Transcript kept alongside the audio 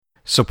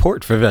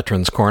Support for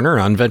Veterans Corner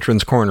on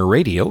Veterans Corner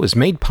Radio is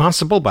made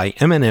possible by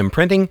M&M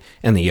Printing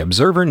and the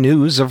Observer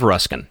News of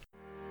Ruskin.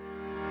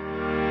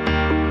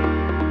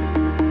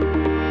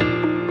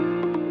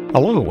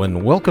 Hello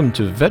and welcome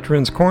to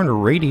Veterans Corner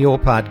Radio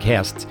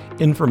Podcast's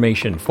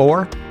information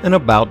for and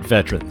about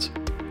veterans.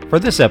 For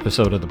this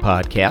episode of the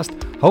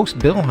podcast, host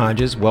Bill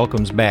Hodges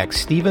welcomes back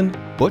Stephen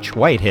Butch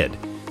Whitehead,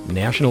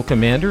 National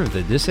Commander of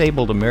the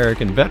Disabled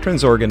American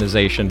Veterans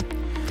Organization,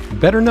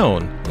 better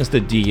known as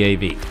the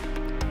DAV.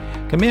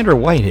 Commander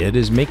Whitehead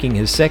is making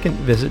his second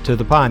visit to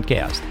the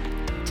podcast.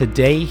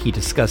 Today, he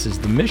discusses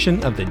the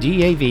mission of the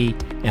DAV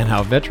and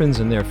how veterans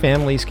and their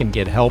families can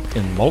get help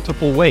in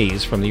multiple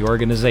ways from the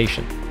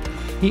organization.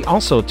 He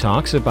also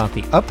talks about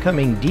the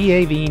upcoming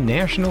DAV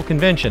National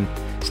Convention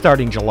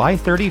starting July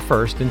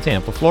 31st in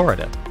Tampa,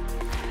 Florida.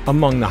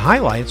 Among the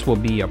highlights will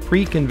be a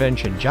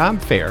pre-convention job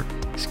fair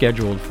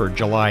scheduled for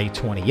July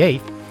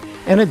 28th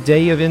and a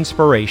day of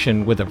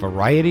inspiration with a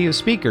variety of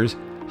speakers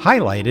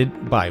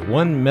highlighted by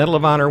one Medal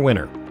of Honor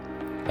winner.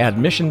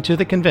 Admission to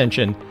the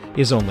convention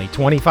is only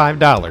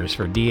 $25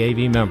 for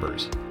DAV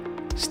members.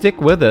 Stick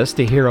with us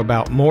to hear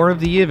about more of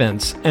the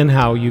events and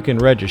how you can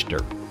register.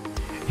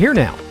 Here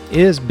now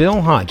is Bill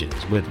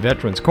Hodges with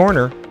Veterans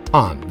Corner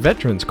on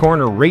Veterans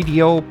Corner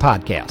Radio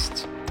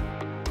Podcasts.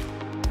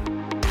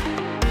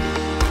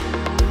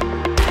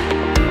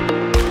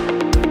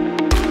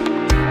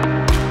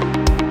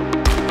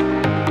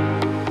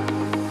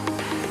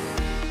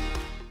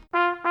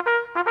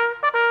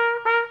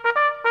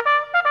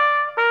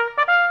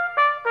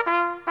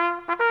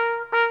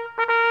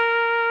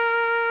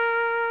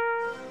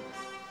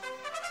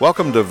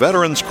 Welcome to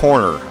Veterans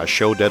Corner, a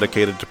show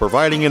dedicated to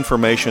providing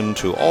information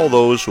to all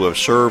those who have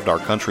served our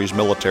country's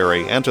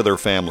military and to their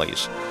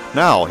families.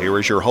 Now, here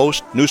is your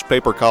host,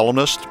 newspaper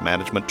columnist,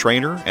 management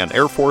trainer, and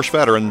Air Force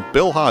veteran,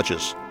 Bill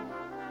Hodges.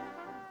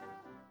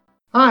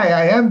 Hi,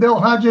 I am Bill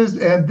Hodges,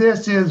 and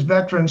this is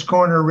Veterans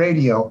Corner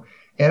Radio.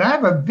 And I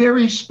have a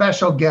very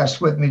special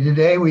guest with me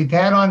today. We've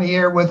had on the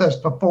air with us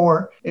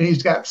before, and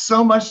he's got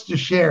so much to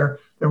share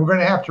that we're going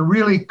to have to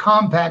really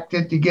compact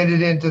it to get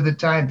it into the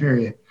time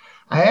period.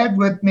 I had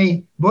with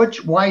me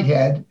Butch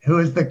Whitehead, who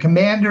is the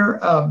commander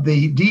of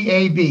the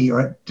DAV,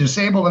 or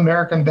Disabled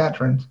American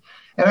Veterans.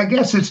 And I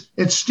guess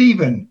it's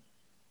Stephen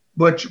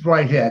Butch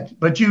Whitehead,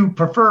 but you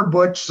prefer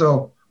Butch,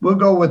 so we'll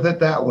go with it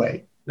that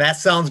way. That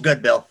sounds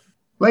good, Bill.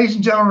 Ladies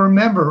and gentlemen,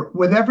 remember,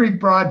 with every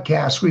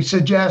broadcast, we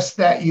suggest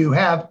that you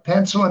have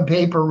pencil and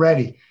paper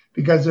ready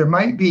because there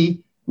might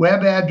be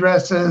web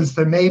addresses,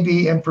 there may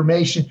be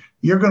information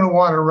you're going to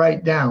want to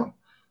write down.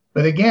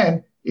 But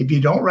again, if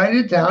you don't write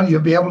it down, you'll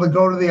be able to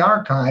go to the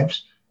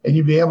archives and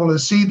you'll be able to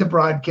see the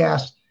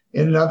broadcast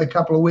in another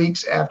couple of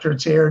weeks after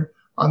it's aired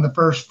on the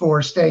first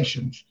four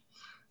stations.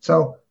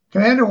 So,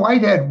 Commander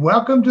Whitehead,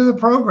 welcome to the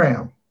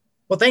program.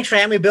 Well, thanks for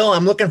having me, Bill.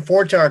 I'm looking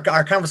forward to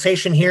our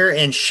conversation here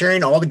and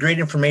sharing all the great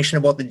information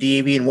about the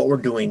DAV and what we're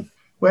doing.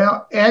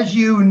 Well, as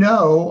you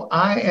know,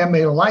 I am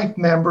a life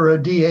member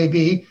of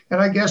DAV,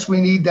 and I guess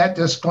we need that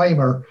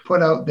disclaimer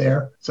put out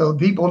there so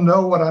people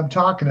know what I'm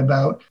talking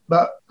about.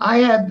 But I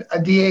had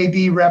a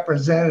DAV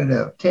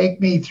representative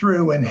take me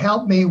through and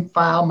help me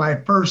file my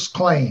first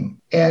claim.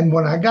 And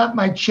when I got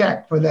my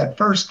check for that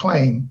first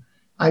claim,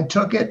 I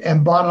took it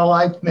and bought a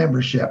life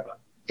membership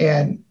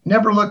and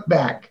never looked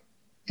back.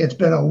 It's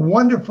been a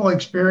wonderful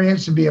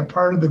experience to be a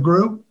part of the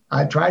group.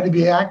 I try to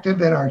be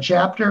active in our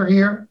chapter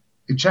here.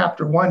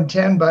 Chapter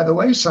 110, by the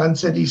way, Sun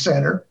City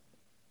Center.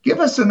 Give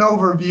us an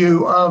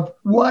overview of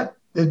what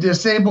the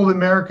Disabled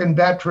American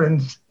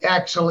Veterans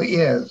actually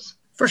is.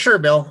 For sure,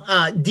 Bill.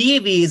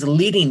 DAV is a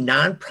leading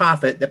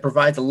nonprofit that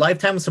provides a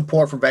lifetime of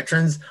support for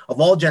veterans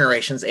of all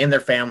generations and their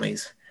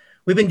families.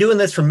 We've been doing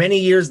this for many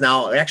years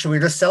now. Actually,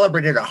 we just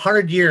celebrated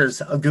 100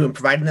 years of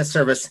providing this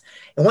service.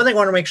 And one thing I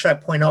want to make sure I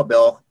point out,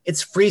 Bill,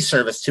 it's free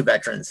service to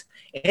veterans.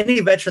 Any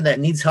veteran that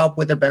needs help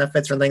with their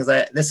benefits or things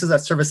like that, this is a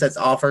service that's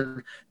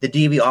offered, the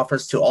DAV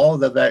offers to all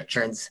of the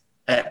veterans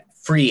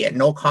free at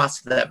no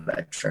cost to that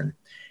veteran.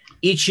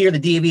 Each year, the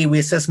DAV, we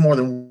assist more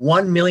than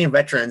 1 million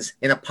veterans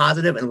in a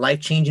positive and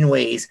life-changing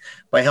ways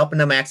by helping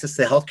them access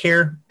the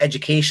healthcare,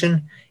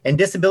 education, and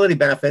disability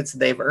benefits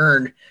they've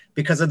earned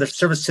because of their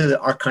service to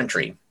our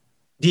country.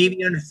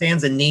 DAV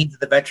understands the needs of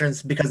the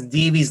veterans because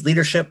DAV's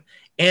leadership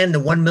and the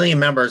 1 million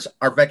members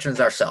are veterans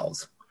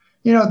ourselves.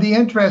 You know, the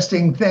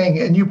interesting thing,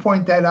 and you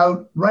point that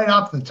out right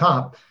off the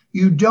top,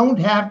 you don't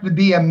have to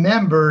be a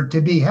member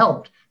to be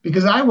helped,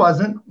 because I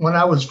wasn't when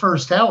I was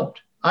first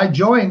helped. I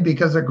joined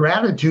because of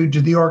gratitude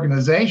to the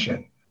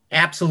organization.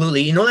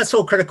 Absolutely. You know, that's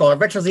so critical. Our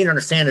veterans need to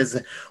understand is,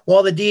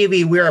 while the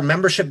DAV, we're a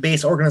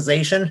membership-based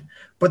organization,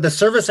 but the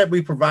service that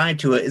we provide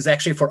to it is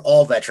actually for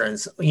all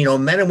veterans, you know,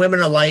 men and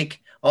women alike,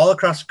 all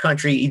across the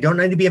country. You don't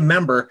need to be a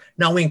member.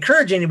 Now, we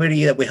encourage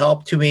anybody that we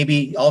help to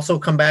maybe also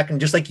come back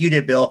and, just like you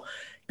did, Bill,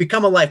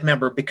 become a life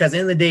member, because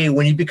in the day,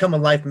 when you become a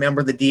life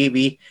member of the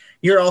DAV,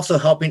 you're also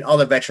helping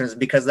other veterans,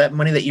 because that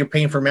money that you're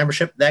paying for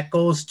membership, that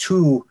goes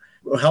to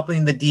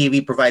helping the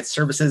DAV provide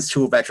services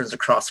to veterans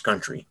across the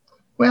country.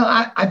 Well,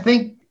 I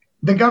think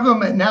the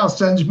government now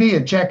sends me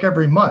a check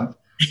every month.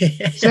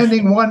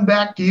 sending one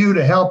back to you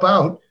to help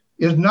out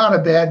is not a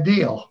bad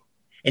deal.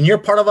 And you're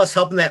part of us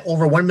helping that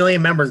over 1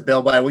 million members,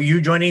 Bill. By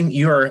you joining,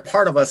 you are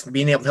part of us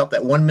being able to help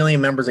that 1 million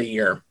members a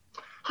year.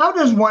 How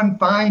does one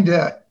find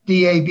a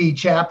DAV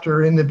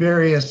chapter in the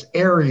various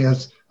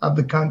areas of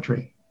the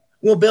country?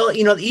 Well, Bill,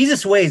 the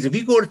easiest way is if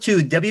you go to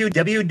www.dav.org,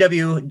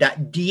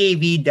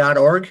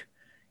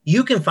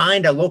 you can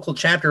find a local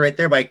chapter right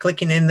there by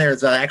clicking in.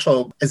 There's a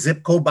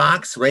zip code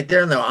box right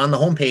there on the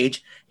homepage,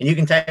 and you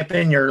can type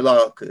in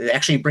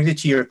actually brings it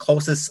to your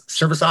closest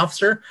service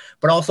officer,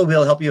 but also be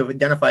able to help you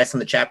identify some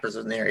of the chapters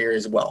in their area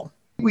as well.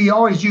 We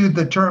always use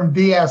the term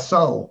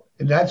VSO,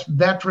 and that's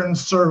Veteran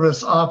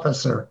Service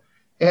Officer.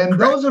 And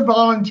correct. Those are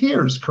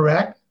volunteers,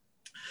 correct?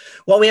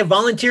 Well, we have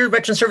volunteer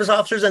veteran service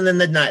officers, and then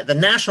the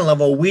national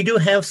level, we do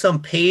have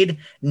some paid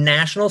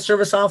national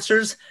service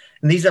officers.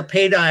 And these are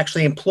paid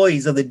actually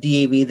employees of the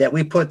DAV that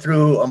we put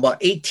through about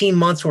 18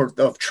 months worth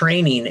of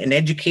training and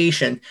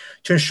education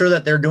to ensure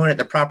that they're doing it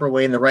the proper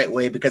way and the right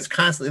way, because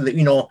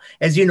constantly,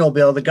 as you know,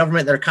 Bill, the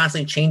government, they're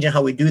constantly changing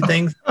how we do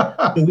things.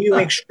 So we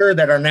make sure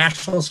that our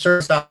national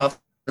service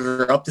officers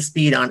are up to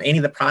speed on any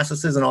of the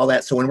processes and all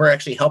that. So when we're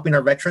actually helping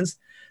our veterans,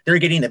 they're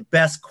getting the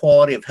best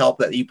quality of help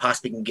that you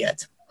possibly can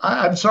get.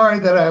 I'm sorry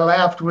that I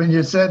laughed when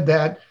you said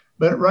that,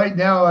 but right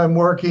now I'm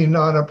working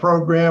on a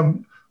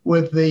program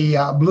with the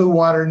Blue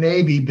Water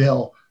Navy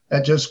bill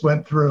that just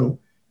went through,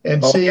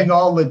 and seeing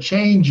all the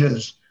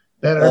changes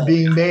that are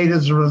being made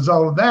as a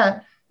result of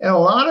that. And a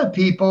lot of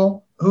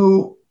people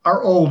who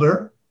are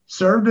older,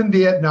 served in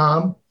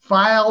Vietnam,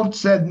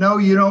 said, no,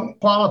 you don't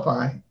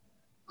qualify,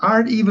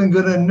 aren't even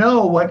going to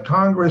know what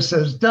Congress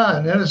has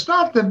done. And it's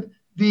not the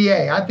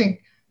VA. I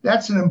think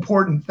that's an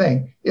important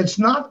thing. It's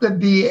not the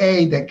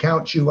VA that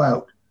counts you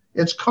out.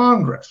 It's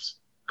Congress.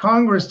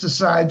 Congress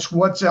decides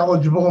what's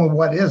eligible and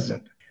what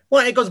isn't.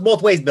 Well, it goes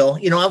both ways, Bill.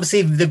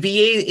 Obviously the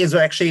VA is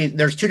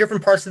there's two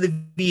different parts of the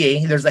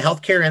VA. There's the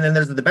healthcare and then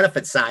there's the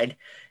benefit side.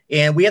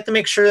 And we have to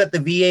make sure that the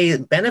VA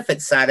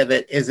benefit side of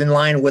it is in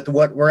line with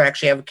what we're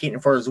actually advocating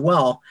for as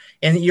well.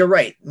 And you're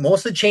right.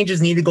 Most of the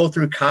changes need to go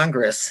through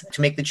Congress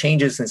to make the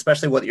changes, and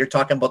especially what you're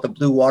talking about, the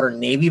Blue Water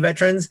Navy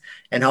veterans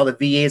and how the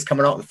VA is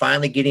coming out and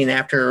finally getting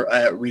after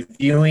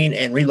reviewing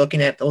and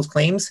relooking at those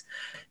claims.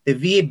 The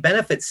VA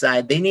benefit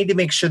side, they need to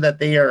make sure that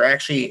they are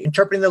actually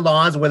interpreting the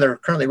laws where they're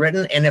currently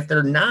written. And if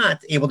they're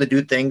not able to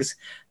do things,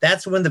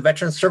 that's when the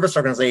veteran service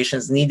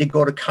organizations need to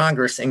go to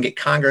Congress and get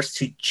Congress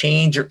to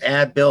change or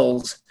add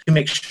bills to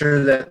make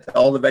sure that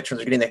all the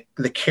veterans are getting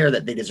the care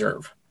that they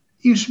deserve.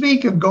 You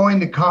speak of going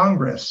to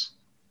Congress.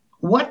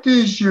 What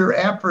does your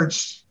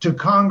efforts to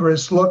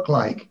Congress look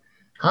like?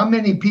 How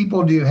many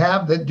people do you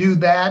have that do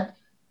that?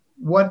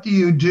 What do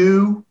you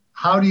do?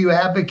 How do you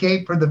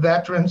advocate for the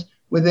veterans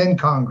within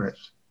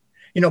Congress?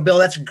 Bill,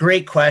 that's a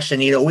great question.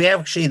 We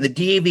actually, the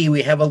DAV,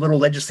 we have a little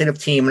legislative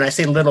team, and I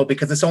say little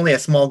because it's only a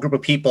small group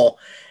of people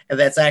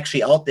that's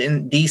actually out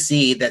in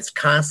DC that's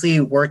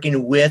constantly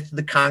working with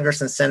the Congress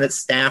and Senate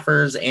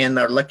staffers and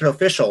our elected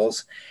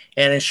officials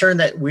and ensuring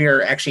that we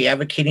are actually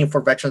advocating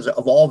for veterans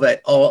of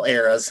all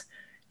eras.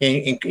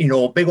 And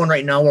a big one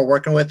right now we're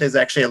working with is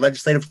actually a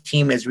legislative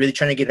team is really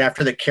trying to get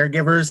after the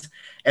caregivers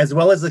as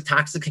well as the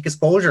toxic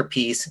exposure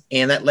piece.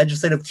 And that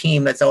legislative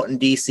team that's out in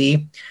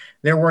DC,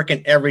 they're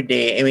working every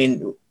day. I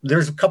mean,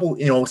 there's a couple,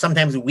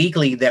 sometimes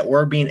weekly that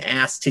we're being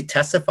asked to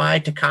testify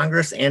to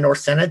Congress and or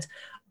Senate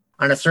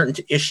on a certain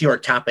issue or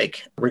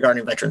topic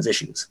regarding veterans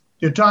issues.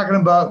 You're talking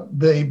about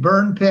the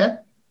burn pit,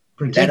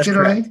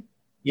 particularly?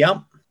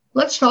 Yep.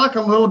 Let's talk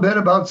a little bit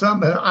about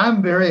something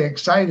I'm very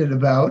excited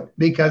about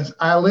because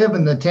I live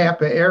in the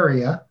Tampa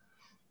area,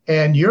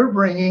 and you're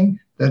bringing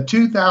the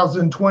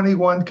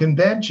 2021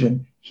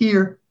 convention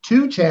here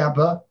to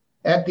Tampa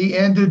at the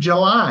end of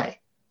July.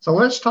 So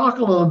let's talk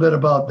a little bit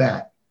about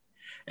that.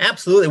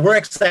 Absolutely. We're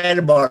excited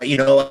about it.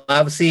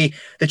 Obviously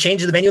the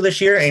change of the venue this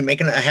year and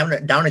having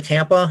it down in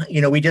Tampa.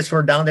 We just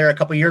were down there a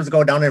couple of years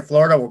ago down in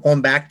Florida. We're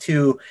going back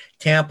to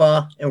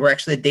Tampa, and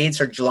the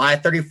dates are July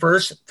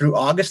 31st through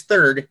August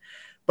 3rd.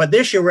 But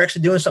this year we're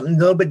actually doing something a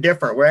little bit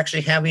different. We're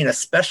actually having a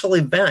special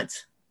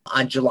event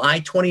on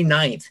July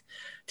 29th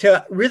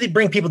to really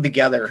bring people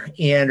together.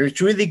 And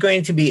it's really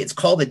going to be, it's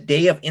called a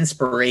Day of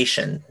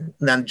Inspiration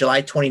on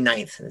July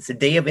 29th. It's a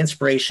Day of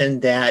Inspiration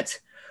that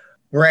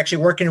we're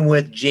actually working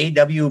with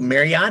JW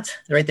Marriott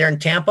right there in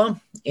Tampa.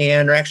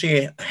 And we're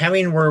actually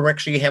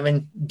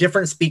having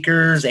different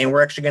speakers, and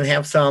we're actually going to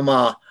have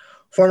some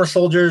former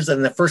soldiers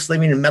and the First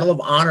Living Medal of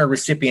Honor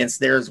recipients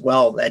there as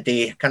well that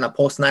day, kind of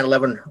post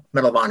 9/11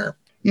 Medal of Honor.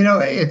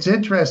 It's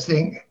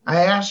interesting.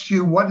 I asked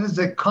you, what does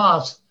it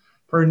cost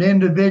for an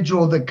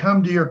individual to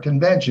come to your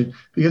convention?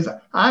 Because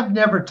I've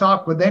never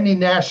talked with any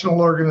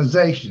national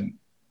organization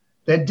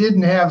that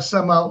didn't have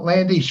some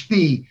outlandish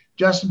fee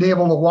just to be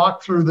able to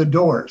walk through the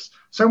doors.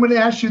 So I'm going to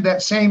ask you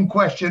that same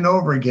question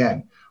over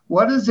again.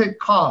 What does it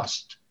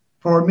cost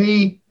for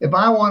me, if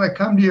I want to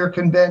come to your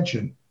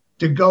convention,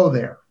 to go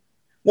there?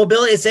 Well,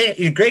 Bill, it's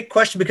a great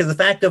question because the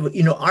fact of,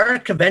 our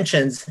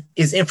conventions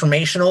is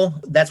informational.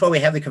 That's why we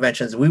have the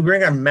conventions. We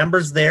bring our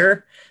members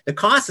there. The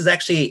cost is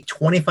actually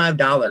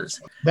 $25.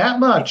 That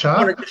much,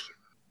 huh?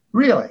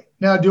 Really?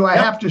 Now, do I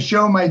have to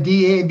show my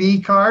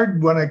DAV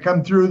card when I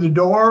come through the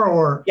door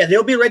or? Yeah,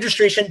 there'll be a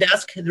registration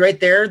desk right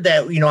there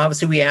that,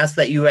 obviously we ask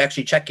that you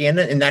actually check in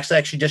and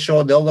actually just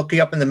show, they'll look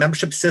you up in the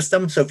membership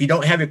system. So if you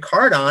don't have your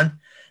card on,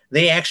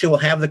 they actually will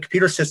have the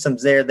computer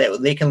systems there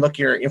that they can look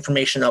your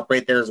information up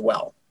right there as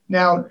well.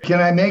 Now, can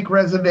I make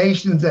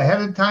reservations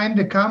ahead of time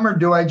to come, or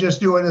do I just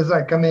do it as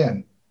I come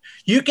in?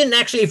 You can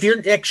actually, if you're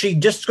actually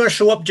just going to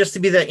show up just to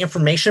be the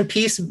information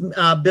piece,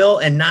 Bill,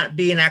 and not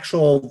be an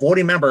actual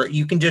voting member,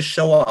 you can just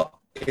show up.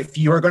 If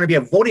you are going to be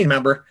a voting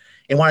member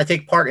and want to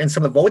take part in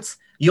some of the votes,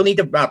 you'll need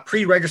to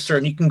pre-register,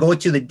 and you can go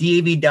to the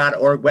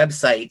DAV.org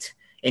website,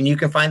 and you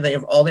can find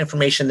all the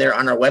information there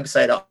on our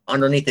website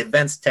underneath the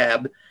events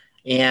tab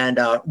and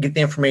get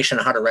the information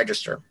on how to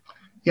register.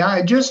 Yeah,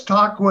 I just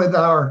talked with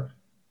our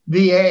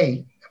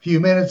VA a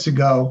few minutes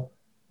ago,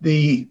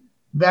 the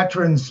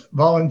Veterans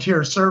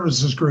Volunteer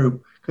Services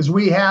Group, because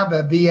we have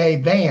a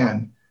VA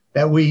van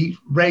that we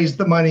raise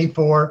the money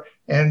for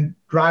and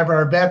drive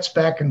our vets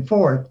back and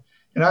forth.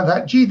 And I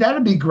thought, gee,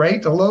 that'd be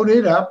great to load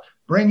it up,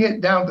 bring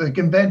it down to the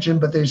convention.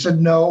 But they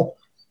said, no,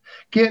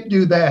 can't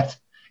do that.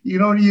 You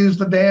don't use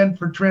the van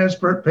for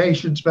transport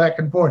patients back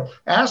and forth.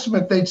 Asked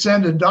them if they'd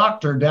send a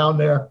doctor down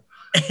there,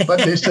 but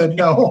they said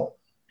no.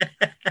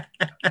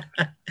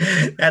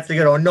 That's a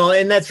good one. No,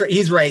 and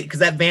he's right, because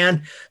that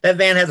van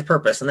has a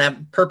purpose, and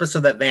that purpose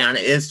of that van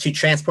is to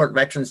transport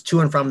veterans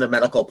to and from their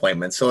medical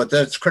appointments. So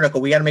it's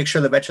critical. We got to make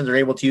sure the veterans are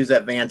able to use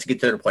that van to get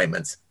to their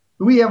appointments.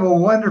 We have a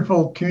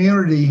wonderful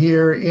community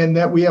here in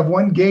that we have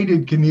one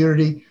gated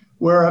community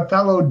where a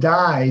fellow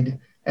died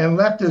and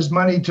left his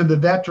money to the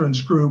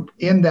veterans group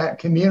in that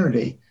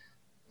community.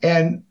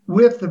 And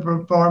with the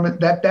performance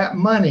that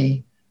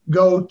money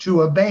go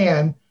to a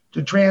van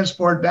to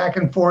transport back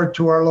and forth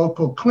to our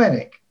local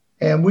clinic.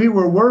 And we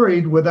were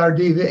worried with our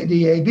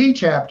DAV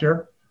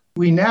chapter.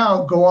 We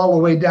now go all the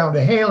way down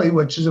to Haley,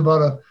 which is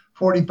about a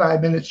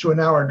 45 minutes to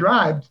an hour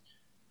drive,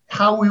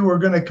 how we were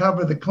going to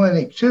cover the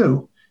clinic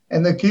too.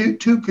 And the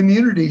two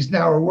communities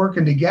now are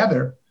working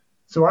together.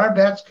 So our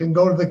vets can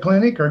go to the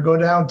clinic or go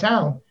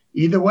downtown,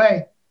 either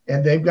way,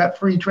 and they've got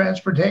free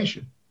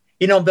transportation.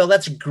 Bill,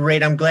 that's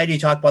great. I'm glad you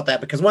talked about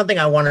that, because one thing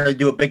I wanted to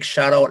do a big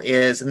shout out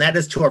is, and that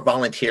is to our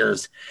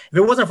volunteers. If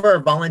it wasn't for our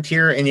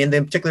volunteer, and in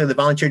particular the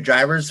volunteer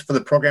drivers for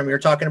the program we were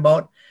talking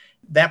about,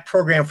 that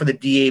program for the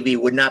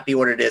DAV would not be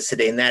what it is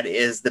today. And that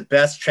is the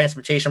best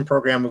transportation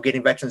program of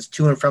getting veterans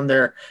to and from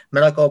their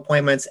medical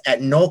appointments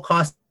at no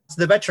cost to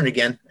the veteran.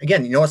 Again,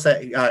 you notice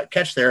that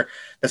catch there.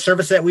 The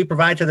service that we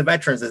provide to the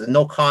veterans is at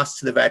no cost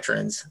to the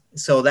veterans.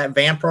 So that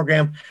van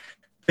program,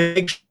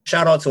 big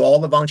shout out to all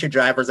the volunteer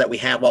drivers that we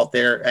have out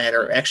there and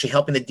are actually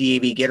helping the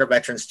DAV get our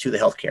veterans to the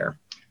healthcare.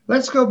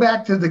 Let's go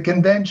back to the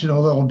convention a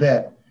little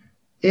bit.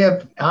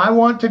 If I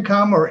want to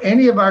come, or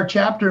any of our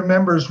chapter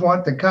members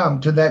want to come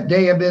to that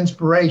day of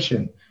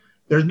inspiration,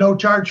 there's no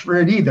charge for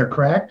it either,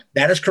 correct?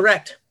 That is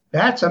correct.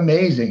 That's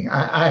amazing.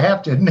 I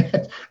have to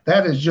admit,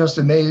 that is just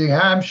amazing.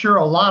 I'm sure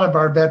a lot of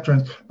our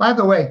veterans, by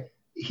the way,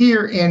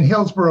 here in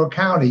Hillsborough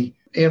County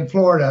in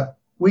Florida,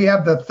 we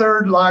have the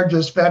third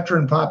largest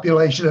veteran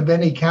population of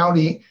any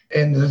county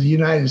in the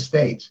United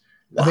States.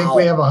 Wow. I think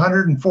we have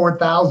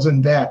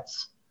 104,000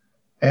 vets,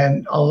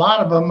 and a lot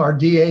of them are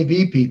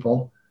DAV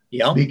people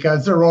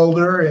because they're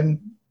older and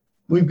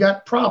we've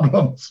got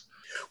problems.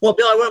 Well,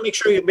 Bill, I want to make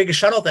sure you make a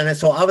shout out then. And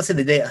so obviously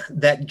the day,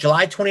 that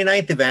July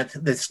 29th event,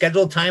 the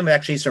scheduled time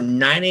actually is from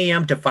 9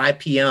 a.m. to 5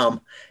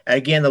 p.m.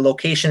 Again, the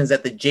location is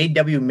at the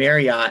JW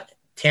Marriott,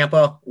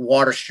 Tampa,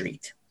 Water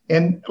Street.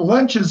 And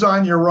lunch is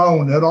on your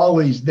own at all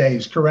these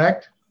days,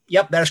 correct?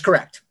 Yep, that is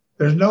correct.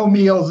 There's no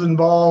meals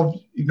involved.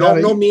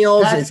 No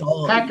meals.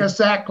 Pack a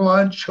sack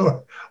lunch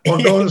or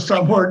go to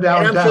somewhere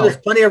downtown. And I'm sure there's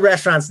plenty of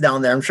restaurants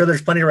down there. I'm sure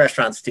there's plenty of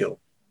restaurants too.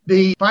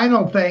 The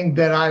final thing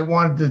that I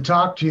wanted to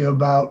talk to you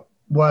about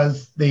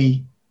was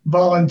the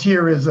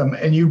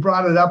volunteerism, and you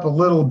brought it up a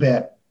little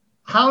bit.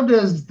 How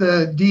does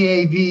the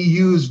DAV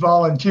use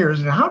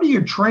volunteers, and how do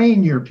you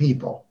train your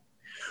people?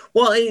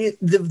 Well,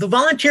 the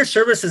volunteer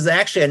service is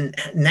actually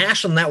a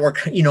national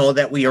network,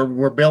 that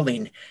we're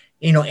building.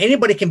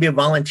 Anybody can be a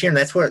volunteer, and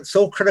that's what it's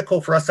so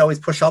critical for us to always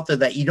push out there,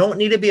 that you don't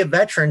need to be a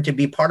veteran to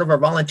be part of our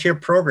volunteer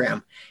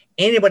program.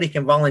 Anybody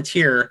can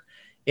volunteer,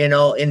 and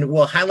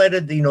we'll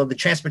highlighted the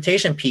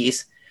transportation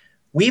piece.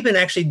 We've been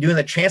actually doing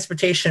the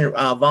transportation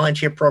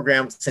volunteer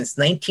program since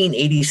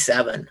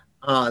 1987.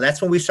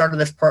 That's when we started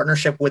this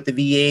partnership with the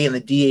VA and the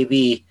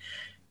DAV.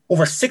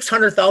 Over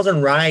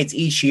 600,000 rides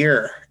each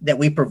year that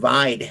we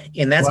provide.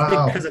 And that's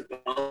because of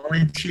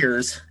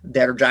volunteers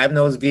that are driving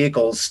those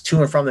vehicles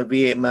to and from the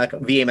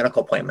VA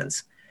medical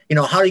appointments.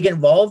 How do you get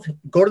involved?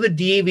 Go to the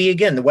DAV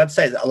again, the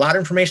website. A lot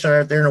of information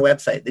out there on the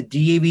website, the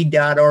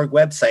DAV.org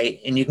website,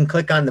 and you can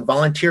click on the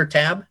volunteer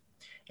tab,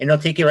 and it'll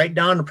take you right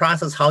down the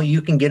process how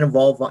you can get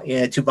involved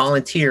to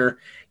volunteer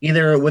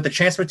either with the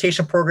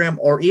transportation program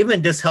or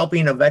even just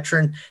helping a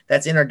veteran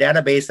that's in our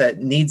database that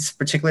needs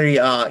particularly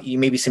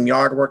maybe some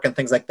yard work and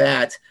things like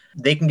that,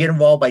 they can get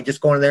involved by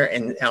just going there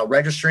and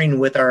registering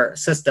with our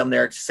system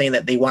there, saying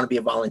that they want to be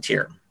a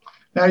volunteer.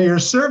 Now, your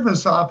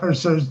service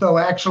officers, though,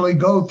 actually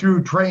go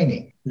through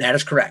training. That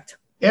is correct.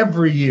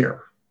 Every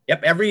year.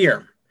 Yep, every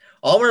year.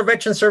 All of our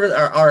veteran service,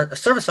 our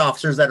service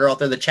officers that are out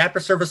there, the chapter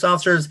service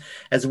officers,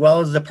 as well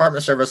as the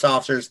department service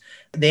officers,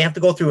 they have to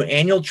go through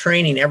annual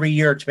training every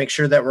year to make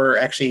sure that we're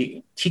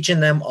actually teaching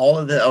them all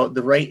of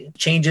the right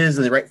changes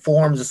and the right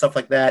forms and stuff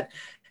like that,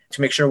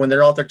 to make sure when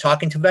they're out there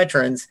talking to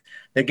veterans,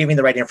 they're giving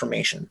the right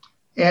information.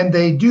 And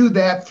they do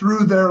that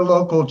through their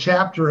local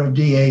chapter of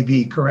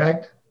DAV,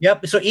 correct?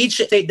 Yep. So each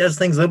state does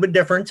things a little bit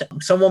different.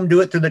 Some of them do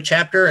it through the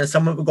chapter, and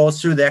some of it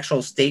goes through the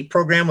actual state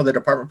program or the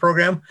department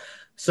program.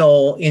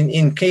 So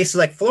in cases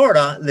like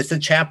Florida, there's a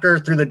chapter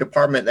through the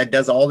department that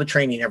does all the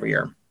training every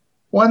year.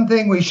 One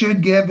thing we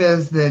should give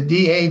is the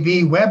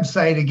DAV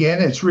website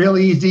again. It's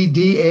really easy,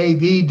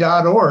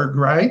 DAV.org,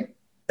 right?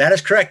 That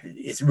is correct.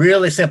 It's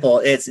really simple.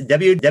 It's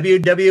www.dav.org.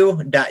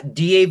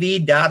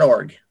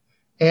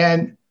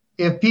 And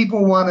if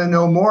people want to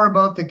know more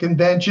about the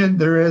convention,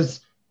 there is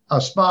a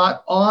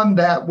spot on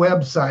that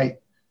website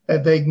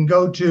that they can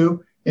go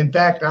to. In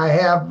fact, I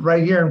have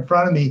right here in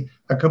front of me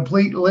a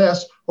complete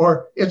list,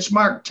 or it's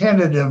marked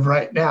tentative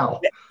right now.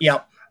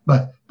 Yep.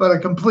 But a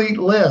complete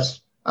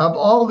list of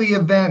all the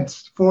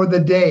events for the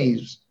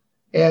days.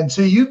 And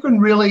so you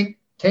can really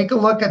take a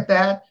look at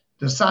that,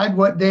 decide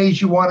what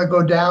days you want to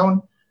go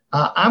down.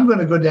 I'm going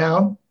to go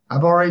down.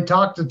 I've already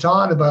talked to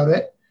Todd about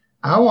it.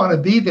 I want to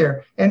be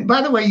there. And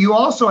by the way, you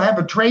also have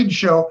a trade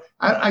show.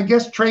 I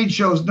guess trade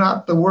show is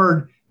not the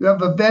word. You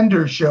have a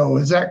vendor show.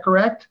 Is that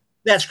correct?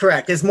 That's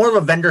correct. It's more of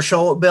a vendor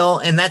show, Bill,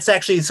 and that's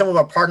actually some of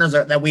our partners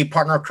that we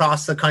partner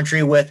across the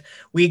country with.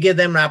 We give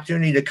them an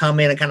opportunity to come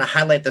in and kind of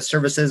highlight the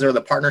services or the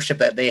partnership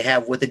that they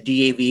have with the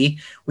DAV.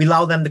 We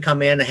allow them to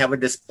come in and have a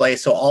display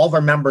so all of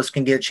our members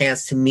can get a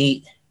chance to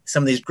meet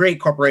some of these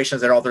great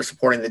corporations that are out there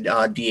supporting the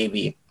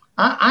DAV.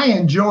 I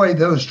enjoy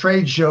those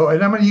trade shows,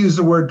 and I'm going to use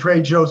the word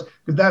trade shows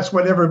because that's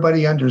what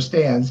everybody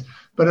understands.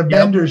 But a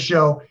vendor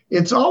show,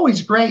 it's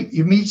always great.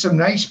 You meet some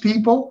nice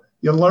people.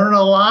 You learn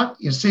a lot.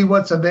 You see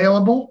what's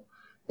available.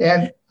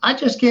 And I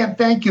just can't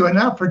thank you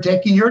enough for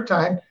taking your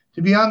time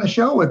to be on the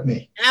show with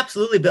me.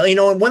 Absolutely, Bill.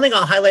 And one thing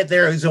I'll highlight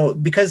there is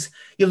because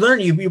you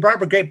brought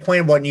up a great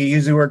point when you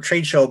use the word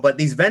trade show, but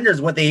these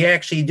vendors, what they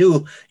actually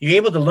do, you're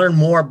able to learn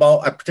more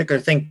about a particular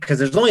thing because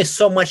there's only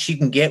so much you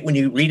can get when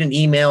you read an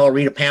email or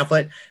read a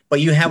pamphlet, but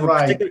you have a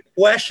particular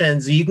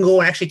questions. You can go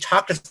and actually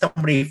talk to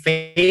somebody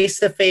face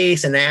to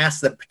face and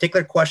ask the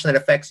particular question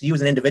that affects you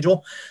as an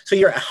individual. So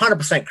you're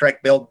 100%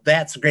 correct, Bill.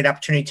 That's a great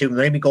opportunity to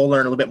maybe go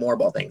learn a little bit more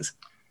about things.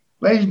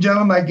 Ladies and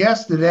gentlemen, my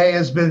guest today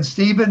has been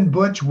Stephen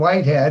Butch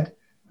Whitehead,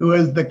 who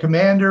is the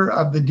commander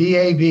of the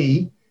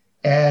DAV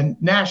and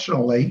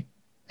nationally.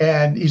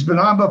 And he's been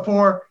on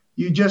before.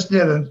 You just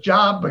did a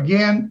job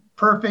again,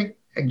 perfect,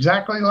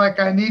 exactly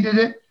like I needed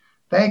it.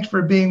 Thanks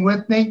for being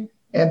with me.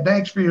 And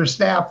thanks for your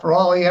staff for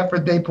all the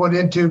effort they put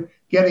into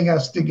getting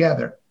us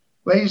together.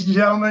 Ladies and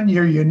gentlemen,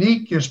 you're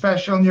unique, you're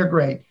special, and you're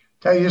great.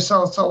 Tell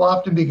yourself so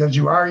often because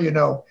you are, you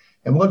know.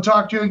 And we'll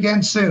talk to you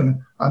again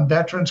soon on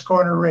Veterans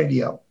Corner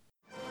Radio.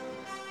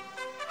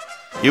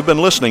 You've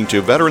been listening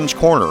to Veterans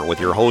Corner with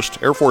your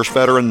host, Air Force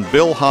veteran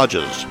Bill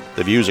Hodges.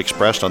 The views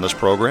expressed on this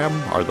program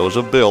are those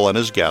of Bill and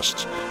his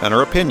guests and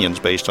are opinions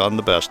based on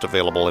the best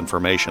available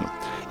information.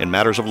 In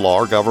matters of law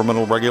or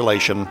governmental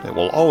regulation, it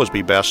will always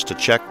be best to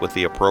check with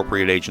the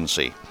appropriate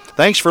agency.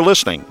 Thanks for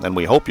listening, and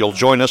we hope you'll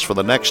join us for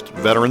the next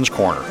Veterans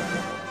Corner.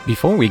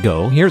 Before we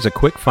go, here's a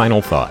quick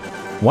final thought.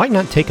 Why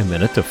not take a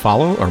minute to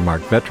follow or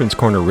mark Veterans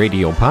Corner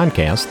Radio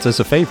podcasts as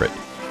a favorite?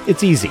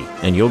 It's easy,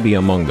 and you'll be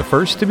among the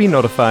first to be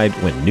notified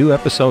when new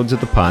episodes of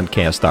the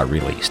podcast are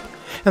released.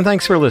 And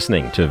thanks for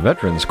listening to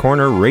Veterans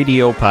Corner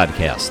Radio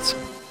Podcasts.